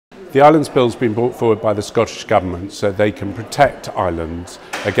The Islands Bill has been brought forward by the Scottish Government so they can protect islands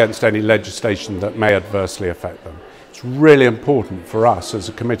against any legislation that may adversely affect them. It's really important for us as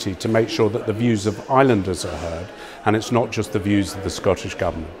a committee to make sure that the views of islanders are heard, and it's not just the views of the Scottish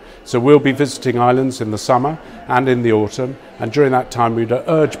Government. So we'll be visiting islands in the summer and in the autumn, and during that time we'd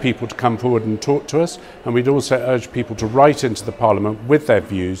urge people to come forward and talk to us, and we'd also urge people to write into the Parliament with their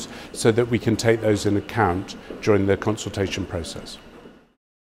views so that we can take those in account during the consultation process.